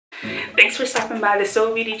Thanks for stopping by the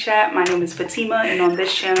Soul Beauty Chat. My name is Fatima, and on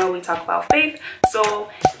this channel we talk about faith, soul,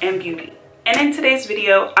 and beauty. And in today's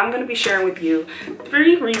video, I'm going to be sharing with you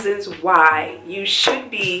 3 reasons why you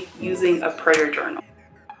should be using a prayer journal.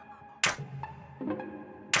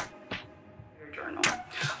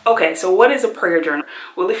 Okay, so what is a prayer journal?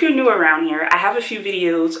 Well, if you're new around here, I have a few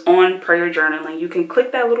videos on prayer journaling. You can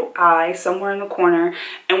click that little eye somewhere in the corner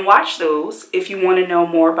and watch those if you want to know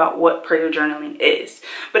more about what prayer journaling is.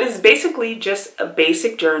 But it's basically just a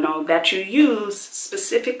basic journal that you use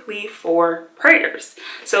specifically for prayers.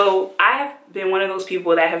 So I have been one of those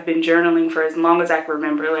people that have been journaling for as long as I can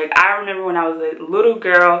remember. Like, I remember when I was a little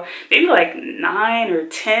girl, maybe like 9 or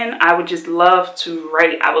 10, I would just love to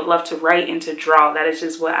write. I would love to write and to draw. That is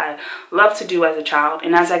just what I loved to do as a child.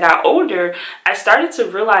 And as I got older, I started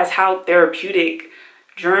to realize how therapeutic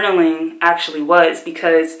journaling actually was,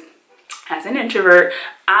 because as an introvert,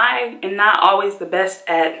 I am not always the best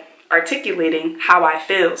at articulating how I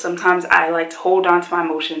feel. Sometimes I like to hold on to my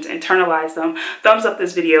emotions, internalize them. Thumbs up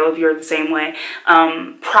this video if you're the same way.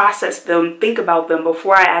 Process them, think about them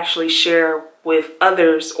before I actually share with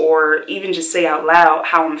others, or even just say out loud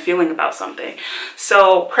how I'm feeling about something.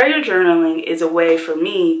 So prayer journaling is a way for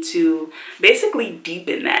me to basically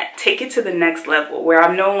deepen that, take it to the next level, where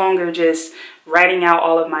I'm no longer just writing out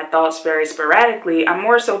all of my thoughts very sporadically. I'm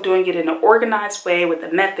more so doing it in an organized way with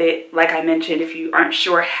a method. Like I mentioned, if you aren't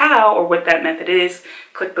sure how or what that method is,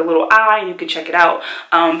 click the little eye and you can check it out.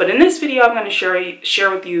 But in this video, I'm going to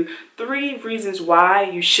share with you 3 reasons why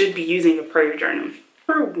you should be using a prayer journal.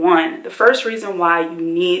 Number 1, the first reason why you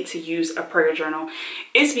need to use a prayer journal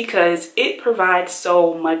is because it provides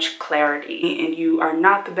so much clarity, and you are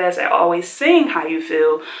not the best at always saying how you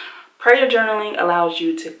feel. Prayer journaling allows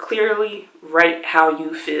you to clearly write how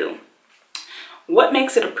you feel. What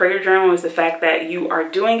makes it a prayer journal is the fact that you are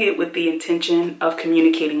doing it with the intention of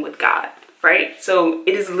communicating with God, right? So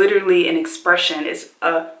it is literally an expression. It's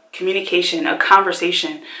a communication, a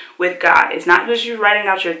conversation with God. It's not just you writing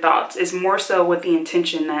out your thoughts. It's more so with the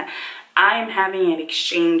intention that I am having an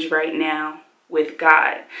exchange right now with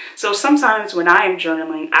God. So sometimes when I am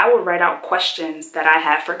journaling, I will write out questions that I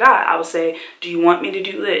have for God. I will say, do you want me to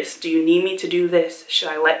do this? Do you need me to do this? Should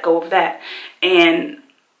I let go of that? And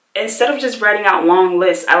instead of just writing out long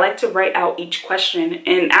lists, I like to write out each question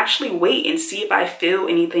and actually wait and see if I feel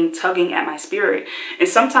anything tugging at my spirit. And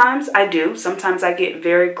sometimes I do. Sometimes I get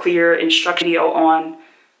very clear instruction on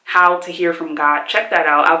how to hear from God. Check that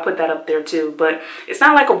out. I'll put that up there too. But it's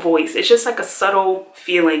not like a voice. It's just like a subtle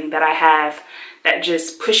feeling that I have that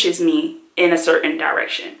just pushes me in a certain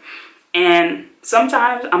direction. And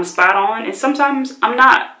sometimes I'm spot on, and sometimes I'm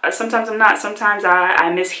not. Sometimes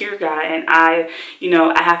I mishear God, and I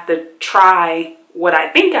have to try what I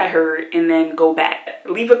think I heard and then go back.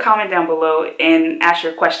 Leave a comment down below and ask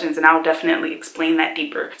your questions, and I'll definitely explain that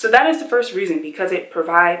deeper. So that is the first reason, because it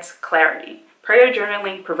provides clarity. Prayer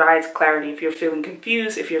journaling provides clarity. If you're feeling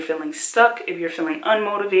confused, if you're feeling stuck, if you're feeling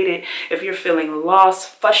unmotivated, if you're feeling lost,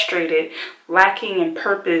 frustrated, lacking in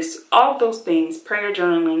purpose, all of those things, prayer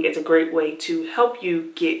journaling is a great way to help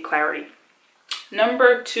you get clarity.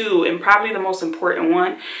 Number 2, and probably the most important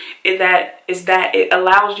one, is that it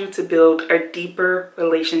allows you to build a deeper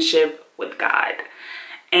relationship with God.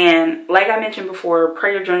 And like I mentioned before,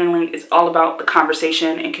 prayer journaling is all about the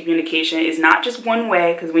conversation and communication. It's not just one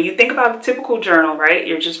way, because when you think about a typical journal, right,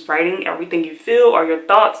 you're just writing everything you feel or your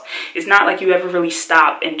thoughts. It's not like you ever really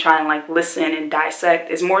stop and try and like listen and dissect.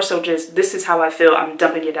 It's more so just, this is how I feel, I'm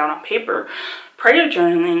dumping it down on paper. Prayer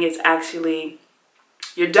journaling is actually,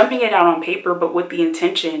 you're dumping it out on paper, but with the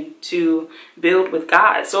intention to build with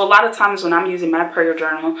God. So a lot of times when I'm using my prayer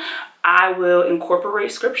journal, I will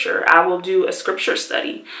incorporate scripture. I will do a scripture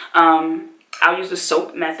study. I'll use the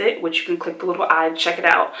SOAP method, which you can click the little eye and check it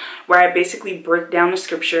out, where I basically break down the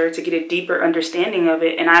scripture to get a deeper understanding of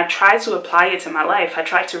it. And I try to apply it to my life. I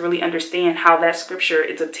try to really understand how that scripture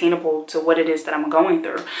is obtainable to what it is that I'm going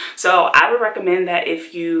through. So I would recommend that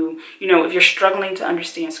if if you're struggling to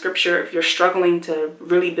understand scripture, if you're struggling to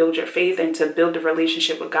really build your faith and to build a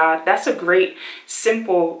relationship with God, that's a great,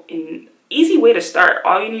 simple, and easy way to start.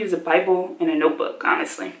 All you need is a Bible and a notebook,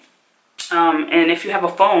 honestly. And if you have a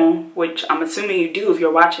phone, which I'm assuming you do if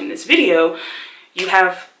you're watching this video, you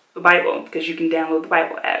have the Bible, because you can download the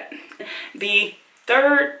Bible app. The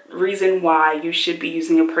third reason why you should be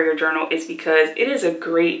using a prayer journal is because it is a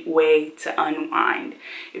great way to unwind.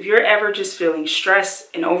 If you're ever just feeling stressed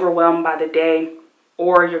and overwhelmed by the day,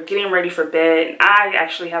 or you're getting ready for bed. I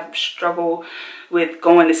actually have struggled with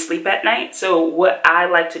going to sleep at night. So what I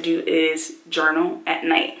like to do is journal at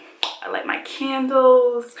night. I light my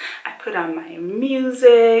candles, I put on my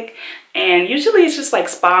music, and usually it's just like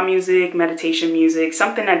spa music, meditation music,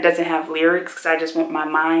 something that doesn't have lyrics because I just want my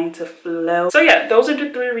mind to flow. So yeah, those are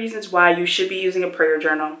the 3 reasons why you should be using a prayer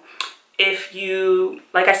journal. If you,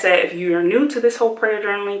 like I said, if you're new to this whole prayer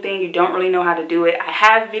journaling thing, you don't really know how to do it, I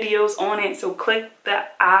have videos on it, so click the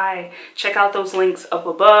I, check out those links up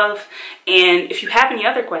above. And if you have any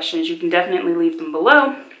other questions, you can definitely leave them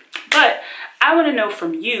below. But I want to know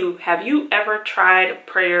from you, have you ever tried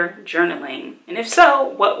prayer journaling? And if so,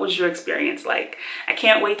 what was your experience like? I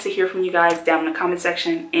can't wait to hear from you guys down in the comment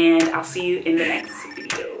section, and I'll see you in the next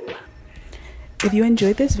video. If you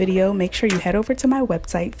enjoyed this video, make sure you head over to my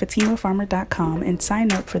website, fatimafarmer.com, and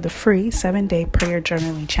sign up for the free 7-day prayer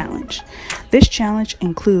journaling challenge. This challenge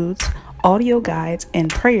includes audio guides and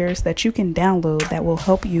prayers that you can download that will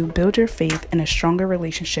help you build your faith and a stronger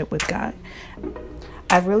relationship with God.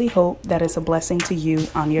 I really hope that it's a blessing to you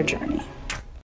on your journey.